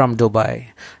 hello from Dubai.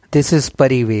 This is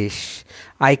Parivesh.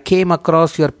 I came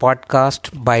across your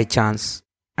podcast by chance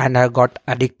and I got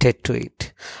addicted to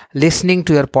it. Listening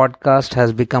to your podcast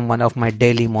has become one of my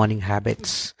daily morning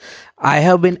habits. I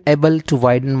have been able to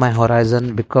widen my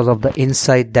horizon because of the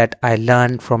insight that I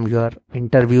learned from your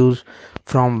interviews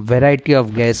from variety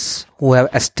of guests who have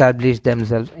established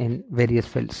themselves in various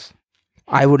fields.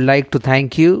 I would like to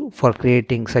thank you for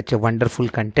creating such a wonderful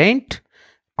content.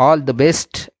 All the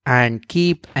best and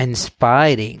keep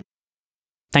inspiring.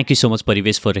 Thank you so much,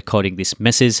 Parivesh, for recording this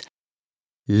message.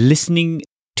 Listening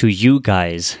to you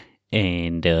guys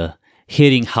and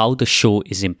hearing how the show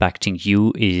is impacting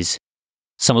you is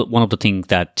one of the things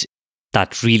that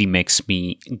really makes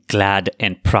me glad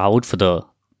and proud for the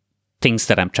things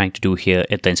that I'm trying to do here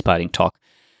at the Inspiring Talk.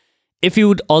 If you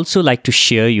would also like to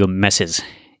share your message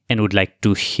and would like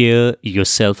to hear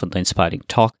yourself on the Inspiring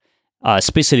Talk,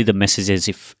 especially the messages,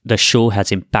 if the show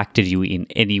has impacted you in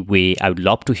any way, I would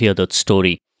love to hear that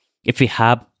story. If you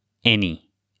have any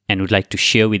and would like to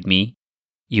share with me,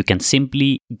 you can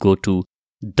simply go to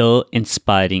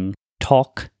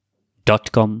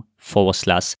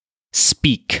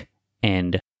theinspiringtalk.com/speak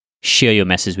and share your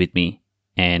message with me.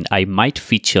 And I might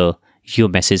feature your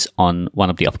message on one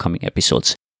of the upcoming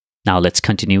episodes. Now let's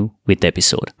continue with the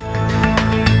episode.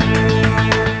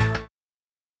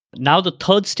 Now, the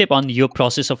third step on your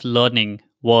process of learning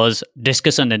was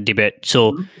discussion and debate.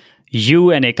 So,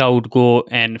 you and Eka would go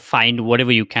and find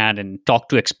whatever you can and talk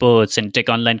to experts and take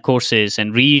online courses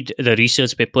and read the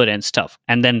research paper and stuff.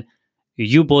 And then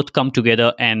you both come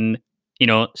together and,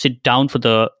 sit down for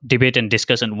the debate and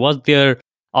discussion. Was there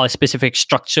a specific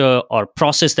structure or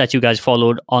process that you guys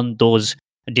followed on those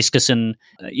discussion,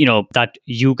 that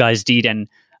you guys did? And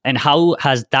how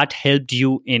has that helped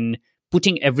you in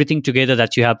putting everything together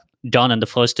that you have done on the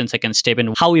first and second step?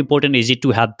 And how important is it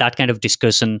to have that kind of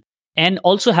discussion and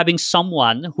also having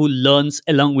someone who learns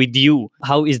along with you?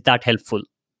 How is that helpful?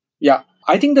 Yeah,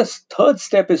 I think the third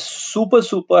step is super,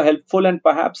 super helpful and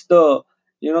perhaps the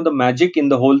magic in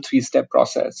the whole 3 step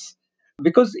process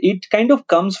because it kind of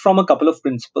comes from a couple of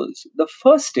principles. The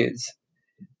first is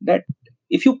that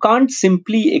if you can't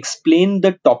simply explain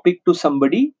the topic to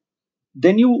somebody,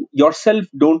 then you yourself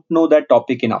don't know that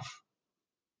topic enough,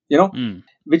 you know, Mm.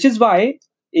 which is why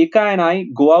Eka and I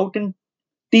go out and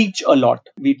teach a lot.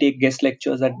 We take guest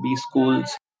lectures at B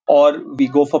schools or we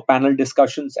go for panel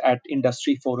discussions at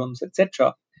industry forums,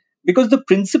 etc. Because the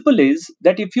principle is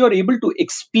that if you are able to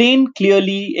explain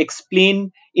clearly,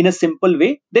 explain in a simple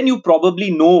way, then you probably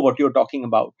know what you're talking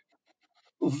about.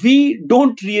 We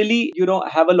don't really,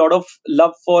 have a lot of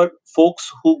love for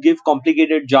folks who give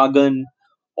complicated jargon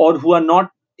or who are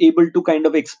not able to kind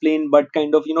of explain but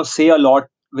kind of, say a lot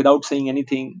without saying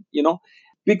anything,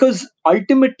 because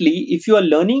ultimately, if you are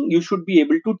learning, you should be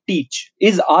able to teach,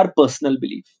 is our personal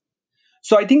belief.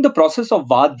 So I think the process of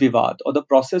Vad Vivad or the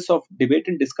process of debate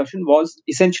and discussion was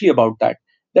essentially about that.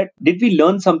 That did we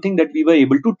learn something that we were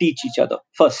able to teach each other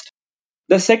first?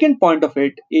 The second point of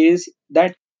it is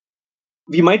that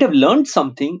we might have learned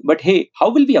something, but hey, how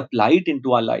will we apply it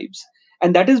into our lives?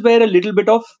 And that is where a little bit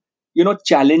of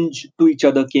challenge to each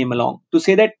other came along to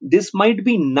say that this might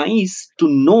be nice to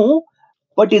know,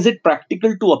 but is it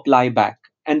practical to apply back?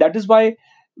 And that is why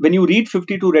when you read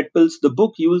 52 Red Pills, the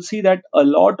book, you will see that a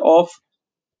lot of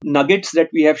nuggets that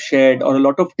we have shared or a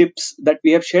lot of tips that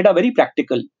we have shared are very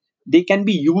practical. They can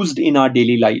be used in our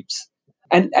daily lives.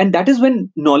 And that is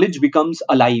when knowledge becomes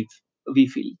alive, we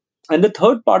feel. And the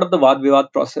third part of the Vad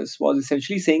Vivad process was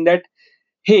essentially saying that,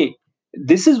 hey,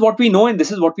 this is what we know and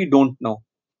this is what we don't know,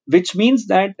 which means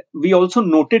that we also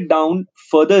noted down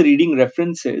further reading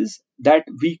references that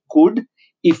we could,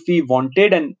 if we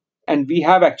wanted. And we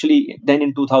have actually then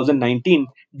in 2019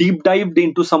 deep dived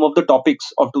into some of the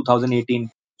topics of 2018.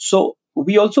 So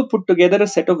we also put together a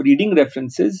set of reading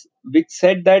references which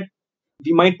said that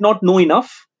we might not know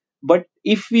enough, but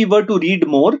if we were to read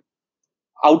more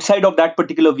outside of that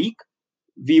particular week,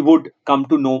 we would come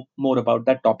to know more about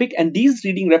that topic. And these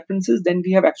reading references, then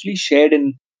we have actually shared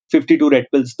in 52 Red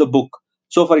Pills, the book.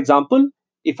 So, for example,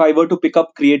 if I were to pick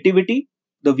up creativity,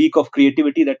 the week of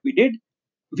creativity that we did,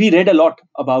 we read a lot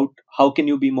about how can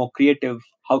you be more creative,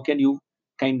 how can you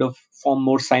kind of form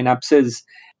more synapses,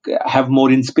 have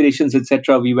more inspirations,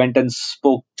 etc. We went and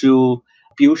spoke to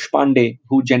Piyush Pandey,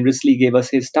 who generously gave us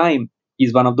his time.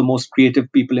 He's one of the most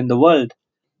creative people in the world.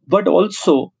 But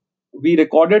also, we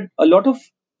recorded a lot of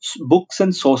books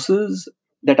and sources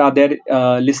that are there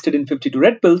listed in 52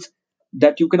 Red Pills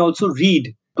that you can also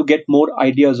read to get more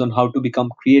ideas on how to become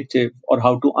creative or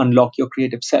how to unlock your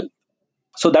creative self.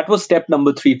 So that was step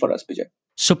number 3 for us, Vijay.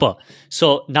 Super.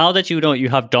 So now that you know you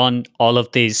have done all of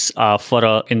this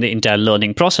for in the entire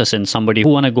learning process, and somebody who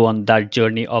want to go on that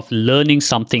journey of learning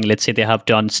something, let's say they have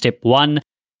done step one,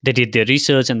 they did their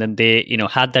research, and then they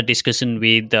had that discussion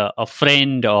with a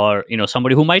friend or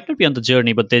somebody who might not be on the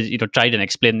journey, but they tried and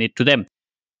explained it to them.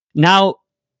 Now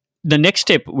the next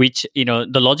step, which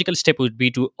the logical step would be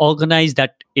to organize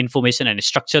that information and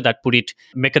structure that, put it,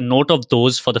 make a note of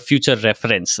those for the future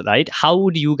reference, right? How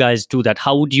would you guys do that?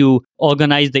 How would you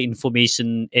organize the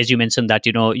information? As you mentioned that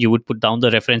you would put down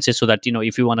the references so that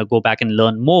if you want to go back and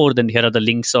learn more, then here are the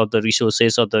links or the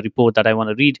resources or the report that I want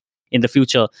to read in the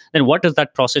future. Then what does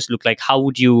that process look like? How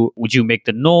would you make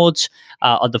the notes,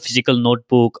 or the physical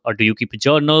notebook, or do you keep a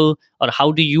journal, or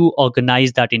how do you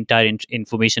organize that entire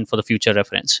information for the future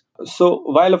reference? So,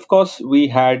 while of course we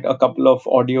had a couple of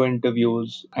audio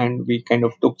interviews and we kind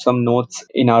of took some notes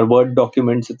in our Word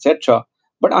documents, etc.,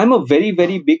 but I'm a very,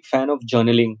 very big fan of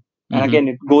journaling. And Mm-hmm. again,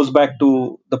 it goes back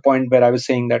to the point where I was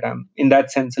saying that I'm, in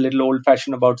that sense, a little old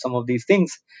fashioned about some of these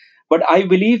things. But I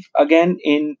believe, again,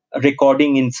 in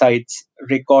recording insights,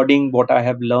 recording what I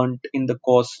have learned in the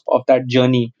course of that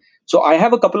journey. So, I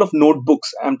have a couple of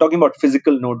notebooks. I'm talking about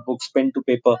physical notebooks, pen to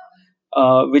paper,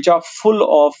 which are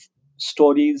full of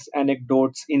stories,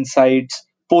 anecdotes, insights,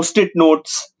 post it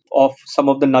notes of some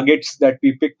of the nuggets that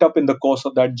we picked up in the course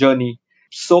of that journey.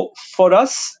 So, for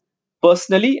us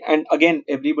personally, and again,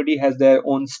 everybody has their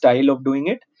own style of doing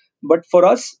it, but for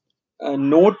us,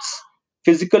 notes,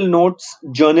 physical notes,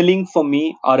 journaling for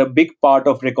me are a big part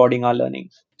of recording our learning.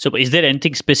 So, is there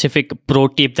anything specific pro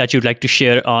tip that you'd like to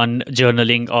share on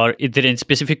journaling, or is there any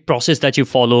specific process that you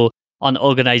follow on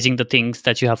organizing the things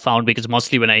that you have found? Because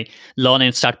mostly when I learn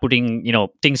and start putting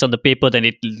things on the paper, then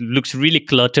it looks really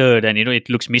cluttered and it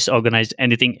looks misorganized.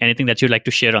 Anything that you'd like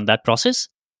to share on that process?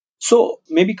 So,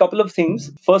 maybe a couple of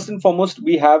things. First and foremost,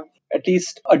 we have at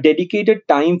least a dedicated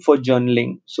time for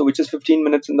journaling. So, which is 15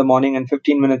 minutes in the morning and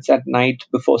 15 minutes at night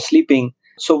before sleeping.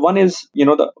 So, one is,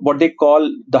 what they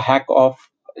call the hack of,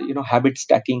 habit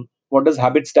stacking. What does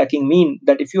habit stacking mean?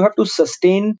 That if you have to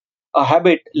sustain a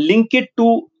habit, link it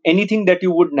to anything that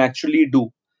you would naturally do.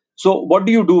 So, what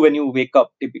do you do when you wake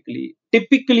up typically?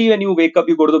 Typically, when you wake up,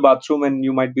 you go to the bathroom and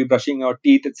you might be brushing your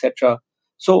teeth, etc.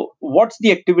 So, what's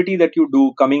the activity that you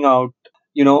do coming out,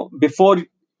 before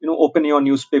open your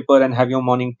newspaper and have your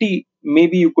morning tea?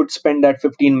 Maybe you could spend that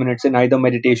 15 minutes in either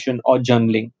meditation or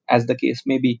journaling, as the case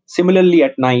may be. Similarly,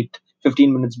 at night,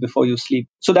 15 minutes before you sleep.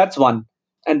 So that's one.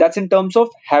 And that's in terms of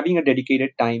having a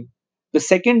dedicated time. The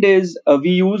second is we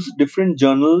use different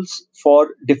journals for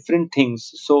different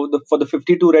things. So for the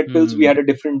 52 Red Pills, we Mm, had a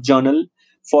different journal.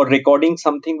 For recording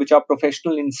something which are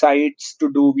professional insights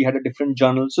to do, we had a different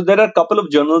journal. So there are a couple of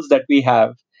journals that we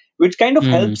have, which kind of mm,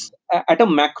 helps at a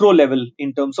macro level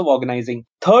in terms of organizing.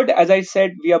 Third, as I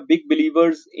said, we are big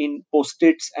believers in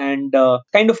post-its and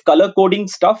kind of color coding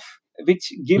stuff,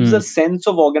 which gives a mm, sense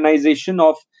of organization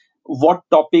of what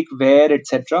topic where,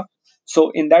 etc. So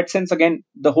in that sense, again,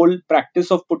 the whole practice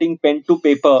of putting pen to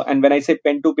paper, and when I say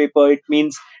pen to paper, it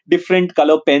means different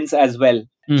color pens as well.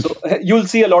 mm, So you'll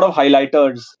see a lot of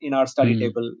highlighters in our study mm.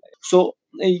 table. So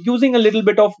using a little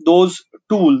bit of those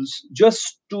tools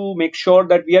just to make sure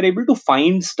that we are able to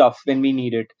find stuff when we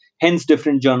need it, hence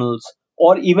different journals,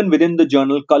 or even within the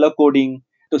journal color coding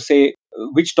to say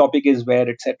which topic is where,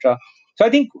 etc. So I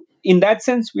think in that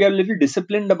sense we are a little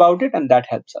disciplined about it, and that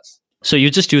helps us. So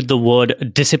you just used the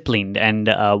word disciplined, and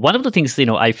one of the things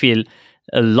I feel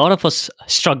a lot of us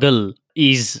struggle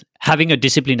is having a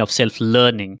discipline of self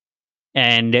learning,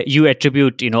 and you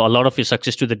attribute a lot of your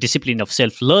success to the discipline of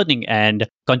self learning and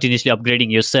continuously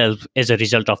upgrading yourself as a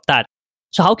result of that.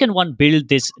 So how can one build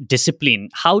this discipline?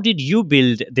 How did you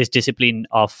build this discipline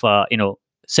of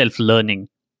self learning?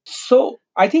 So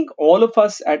I think all of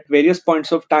us at various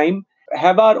points of time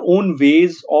have our own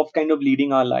ways of kind of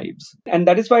leading our lives. And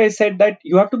that is why I said that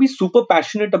you have to be super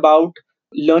passionate about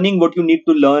learning what you need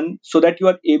to learn so that you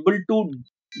are able to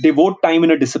devote time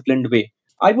in a disciplined way.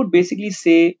 I would basically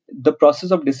say the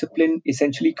process of discipline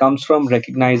essentially comes from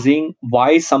recognizing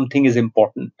why something is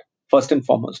important, first and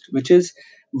foremost, which is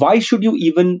why should you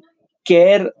even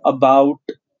care about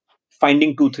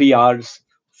finding 2 3 hours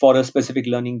for a specific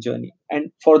learning journey.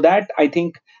 And for that, I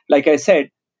think, like I said,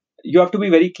 you have to be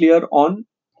very clear on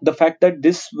the fact that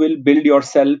this will build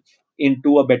yourself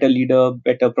into a better leader,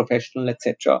 better professional,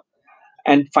 etc.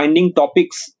 And finding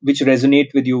topics which resonate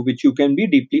with you, which you can be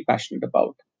deeply passionate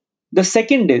about. The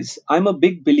second is, I'm a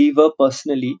big believer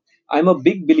personally, I'm a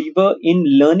big believer in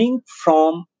learning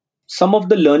from some of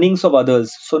the learnings of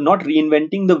others. So not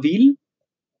reinventing the wheel,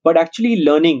 but actually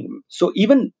learning. So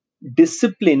even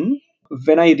discipline,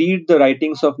 when I read the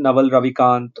writings of Naval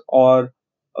Ravikant, or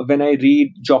when I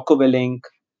read Jocko Willink,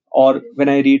 or when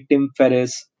I read Tim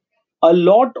Ferriss, a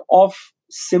lot of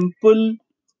simple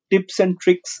tips and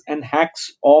tricks and hacks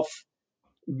of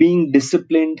being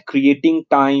disciplined, creating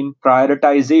time,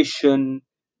 prioritization,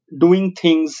 doing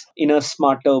things in a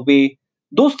smarter way.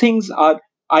 Those things are,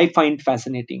 I find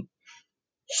fascinating.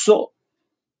 So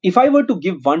if I were to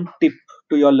give one tip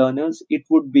to your learners, it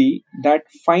would be that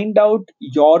find out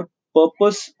your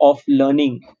purpose of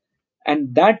learning,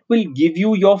 and that will give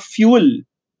you your fuel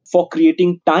for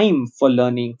creating time for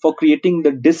learning, for creating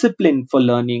the discipline for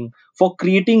learning, for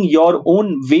creating your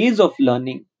own ways of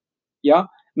learning. Yeah,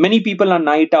 many people are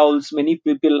night owls, many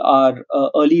people are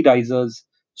early risers.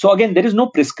 So again, there is no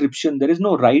prescription, there is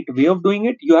no right way of doing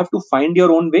it. You have to find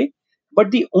your own way.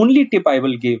 But the only tip I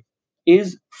will give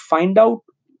is find out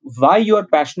why you are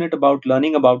passionate about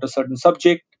learning about a certain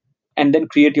subject, and then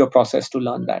create your process to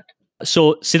learn that.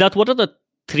 So, Siddharth, what are the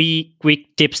three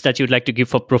quick tips that you'd like to give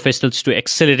for professionals to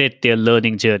accelerate their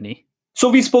learning journey? So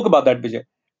we spoke about that, Vijay.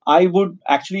 I would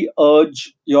actually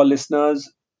urge your listeners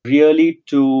really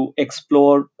to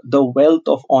explore the wealth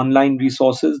of online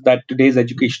resources that today's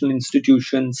educational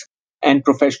institutions and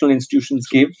professional institutions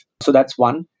give. So that's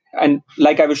one. And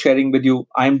like I was sharing with you,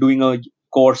 I'm doing a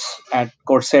course at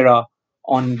Coursera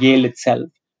on Yale itself.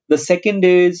 The second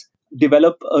is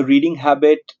develop a reading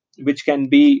habit, which can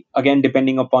be, again,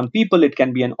 depending upon people, it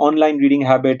can be an online reading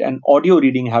habit, an audio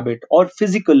reading habit, or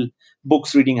physical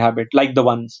books reading habit, like the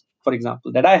ones, for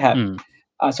example, that I have. Hmm.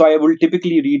 So I will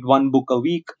typically read one book a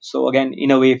week. So again, in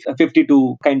a way,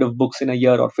 52 kind of books in a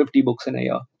year, or 50 books in a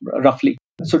year, roughly.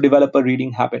 So develop a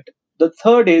reading habit. The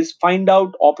third is find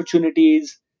out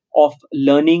opportunities of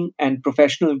learning and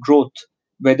professional growth,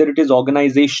 whether it is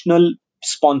organizational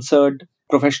sponsored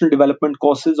professional development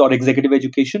courses or executive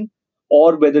education,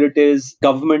 or whether it is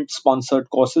government sponsored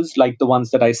courses like the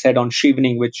ones that I said on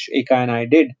Shrivening, which Eka and I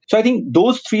did. So I think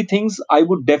those three things I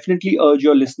would definitely urge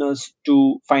your listeners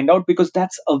to find out, because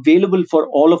that's available for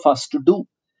all of us to do.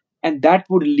 And that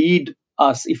would lead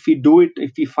us, if we do it,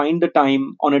 if we find the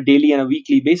time on a daily and a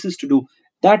weekly basis to do,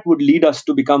 that would lead us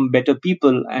to become better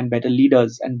people and better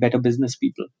leaders and better business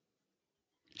people.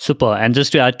 Super. And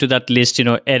just to add to that list,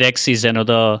 edX is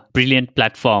another brilliant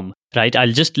platform, right?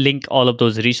 I'll just link all of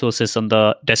those resources on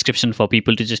the description for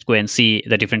people to just go and see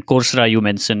the different Coursera you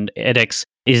mentioned. edX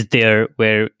is there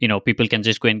where, people can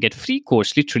just go and get free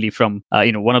course literally from,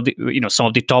 one of the, some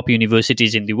of the top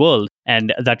universities in the world.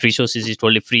 And that resources is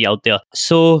totally free out there.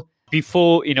 So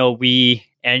before, we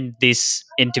end this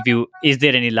interview, is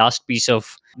there any last piece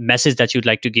of message that you'd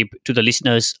like to give to the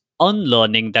listeners on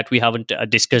learning that we haven't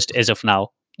discussed as of now?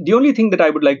 The only thing that I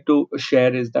would like to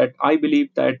share is that I believe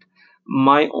that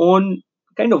my own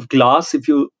kind of glass, if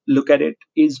you look at it,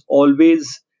 is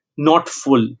always not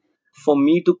full. For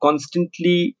me to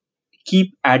constantly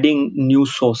keep adding new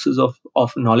sources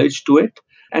of knowledge to it.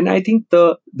 And I think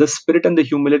the spirit and the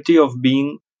humility of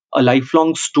being a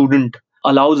lifelong student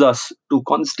allows us to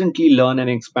constantly learn and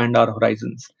expand our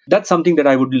horizons. That's something that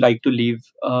I would like to leave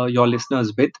your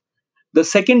listeners with. The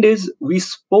second is, we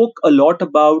spoke a lot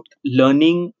about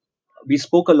learning. We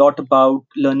spoke a lot about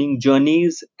learning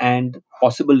journeys and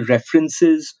possible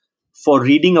references for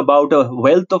reading about a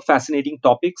wealth of fascinating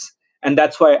topics. And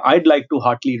that's why I'd like to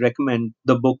heartily recommend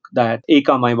the book that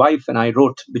Eka, my wife, and I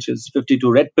wrote, which is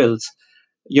 52 Red Pills.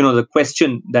 The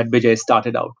question that Vijay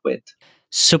started out with.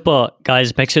 Super,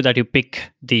 guys. Make sure that you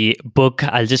pick the book.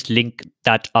 I'll just link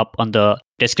that up on the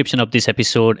description of this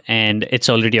episode. And it's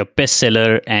already a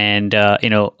bestseller. And, a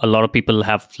lot of people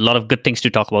have a lot of good things to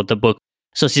talk about the book.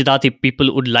 So, Siddharth, if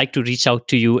people would like to reach out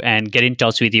to you and get in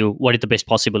touch with you, what is the best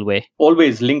possible way?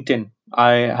 Always LinkedIn.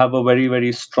 I have a very,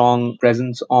 very strong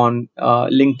presence on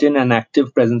LinkedIn and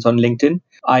active presence on LinkedIn.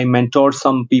 I mentor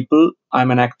some people. I'm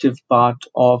an active part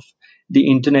of the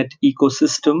internet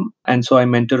ecosystem. And so I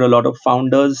mentor a lot of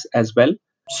founders as well.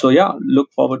 So yeah,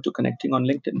 look forward to connecting on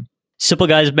LinkedIn. Super,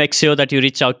 guys. Make sure that you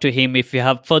reach out to him if you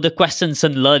have further questions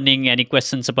on learning, any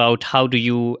questions about how do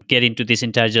you get into this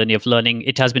entire journey of learning.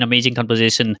 It has been an amazing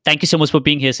conversation. Thank you so much for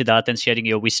being here, Siddharth, and sharing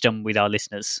your wisdom with our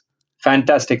listeners.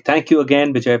 Fantastic. Thank you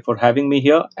again, Vijay, for having me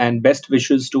here, and best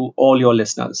wishes to all your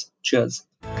listeners. Cheers.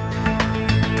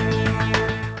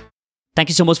 Thank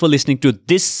you so much for listening to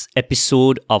this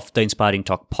episode of the Inspiring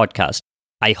Talk podcast.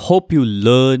 I hope you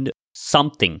learned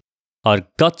something or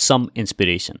got some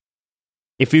inspiration.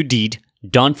 If you did,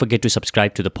 don't forget to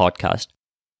subscribe to the podcast.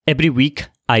 Every week,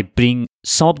 I bring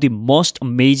some of the most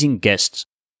amazing guests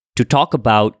to talk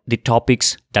about the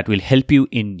topics that will help you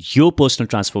in your personal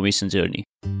transformation journey.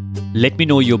 Let me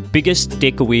know your biggest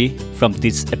takeaway from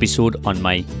this episode on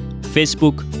my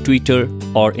Facebook, Twitter,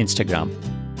 or Instagram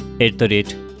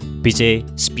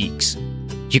 @Vijay Speaks.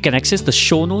 You can access the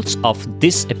show notes of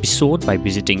this episode by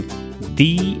visiting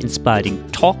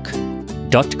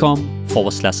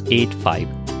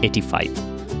theinspiringtalk.com/8585.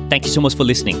 Thank you so much for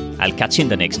listening. I'll catch you in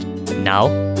the next. Now,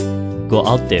 go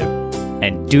out there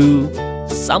and do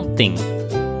something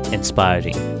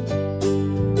inspiring.